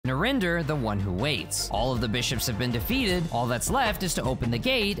Narinder, the one who waits. All of the bishops have been defeated. All that's left is to open the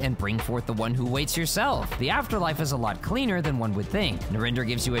gate and bring forth the one who waits yourself. The afterlife is a lot cleaner than one would think. Narinder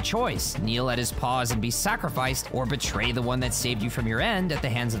gives you a choice: kneel at his paws and be sacrificed, or betray the one that saved you from your end at the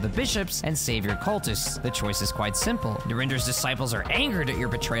hands of the bishops and save your cultists. The choice is quite simple. Narinder's disciples are angered at your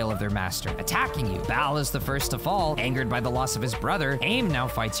betrayal of their master, attacking you. Baal is the first to fall, angered by the loss of his brother. Aim now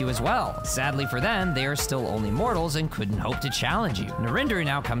fights you as well. Sadly for them, they are still only mortals and couldn't hope to challenge you. Narinder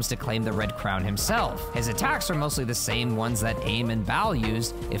now comes to claim the Red Crown himself. His attacks are mostly the same ones that Aim and Baal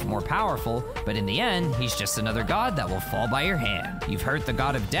used, if more powerful, but in the end, he's just another god that will fall by your hand. You've hurt the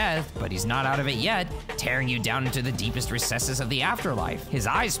god of death, but he's not out of it yet, tearing you down into the deepest recesses of the afterlife. His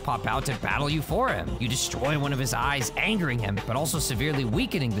eyes pop out to battle you for him. You destroy one of his eyes, angering him, but also severely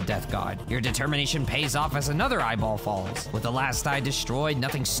weakening the death god. Your determination pays off as another eyeball falls. With the last eye destroyed,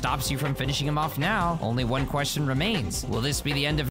 nothing stops you from finishing him off now. Only one question remains. Will this be the end of